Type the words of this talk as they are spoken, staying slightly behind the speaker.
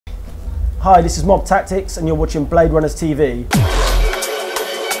Hi, this is Mob Tactics and you're watching Bladerunnaz TV.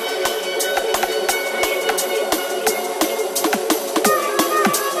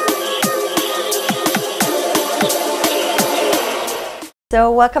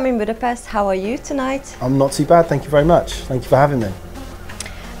 So welcome in Budapest. How are you tonight? I'm not too bad, thank you very much. Thank you for having me.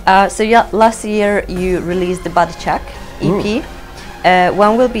 Last year you released the Body Check EP.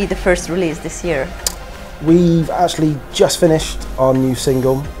 When will be the first release this year? We've actually just finished our new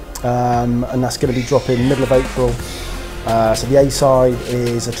single and that's going to be dropping middle of April. So the A-side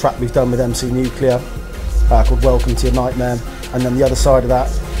is a track we've done with MC Nuclear called Welcome to Your Nightmare, and then the other side of that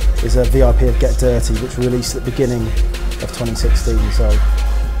is a VIP of Get Dirty, which we released at the beginning of 2016. So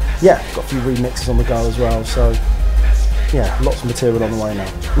yeah, got a few remixes on the go as well. So yeah, lots of material on the way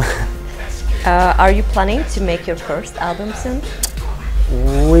now. Are you planning to make your first album soon?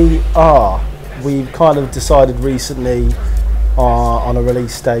 We are. We've kind of decided recently on a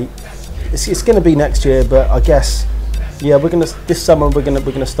release date. It's going to be next year, but I guess yeah, this summer we're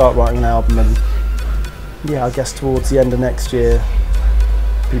gonna start writing an album, and yeah, I guess towards the end of next year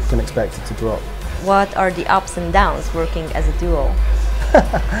people can expect it to drop. What are the ups and downs working as a duo?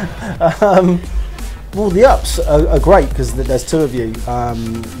 Well, the ups are great because there's two of you.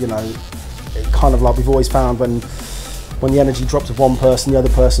 You know, it kind of like we've always found when the energy drops of one person, the other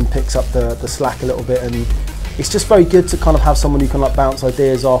person picks up the slack a little bit, and it's just very good to kind of have someone who can like bounce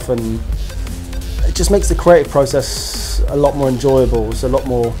ideas off, and it just makes the creative process a lot more enjoyable. It's a lot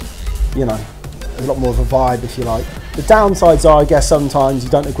more, you know, a lot more of a vibe, if you like. The downsides are, I guess, sometimes you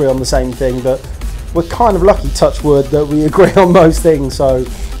don't agree on the same thing, but we're kind of lucky, touch wood, that we agree on most things. So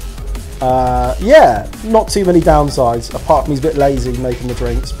yeah, not too many downsides, apart from he's a bit lazy making the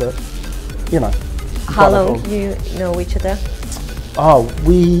drinks, but you know. How long you know each other? Oh,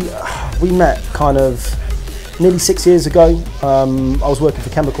 we met kind of nearly 6 years ago. I was working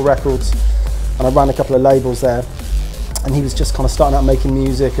for Chemical Records and I ran a couple of labels there, and he was just kind of starting out making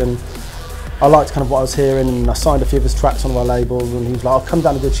music, and I liked kind of what I was hearing, and I signed a few of his tracks on one of our labels, and he was like, "I'll come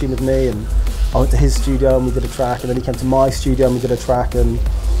down and do a tune with me," and I went to his studio and we did a track, and then he came to my studio and we did a track, and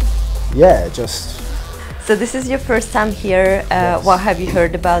yeah, just... So this is your first time here. Yes. What have you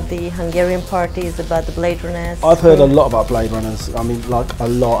heard about the Hungarian parties, about the Bladerunnaz? I've heard a lot about Bladerunnaz. I mean, like a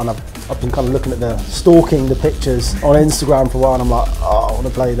lot, and I've been kind of looking at stalking the pictures on Instagram for a while, and I'm like, oh, I want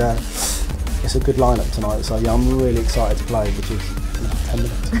to play there. It's a good lineup tonight, so yeah, I'm really excited to play, which is 10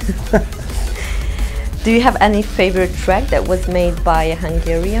 minutes. Do you have any favorite track that was made by a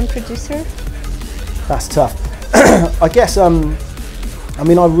Hungarian producer? That's tough. I guess, I mean,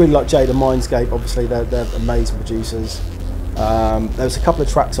 I really like Jade and Mindscape, obviously, they're amazing producers. There was a couple of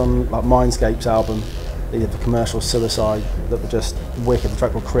tracks on like Mindscape's album, the commercial Suicide, that were just wicked. The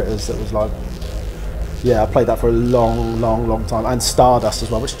track called Critters, that was like, yeah, I played that for a long time, and Stardust as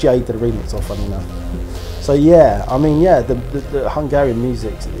well, which Jade did a remix of, funny enough. So yeah, I mean, yeah, the Hungarian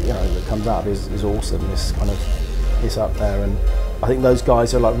music, you know, that comes out is awesome. It's kind of, it's up there, and I think those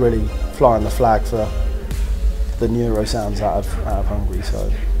guys are like really flying the flag for the neuro sounds out of Hungary. So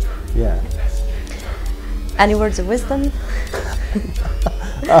yeah. Any words of wisdom?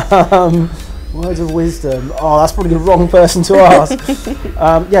 Words of wisdom. Oh, that's probably the wrong person to ask.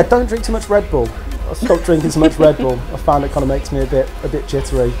 Yeah, don't drink too much Red Bull. I stopped drinking so much Red Bull. I found it kind of makes me a bit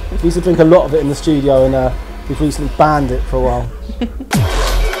jittery. We used to drink a lot of it in the studio, and we've recently banned it for a while.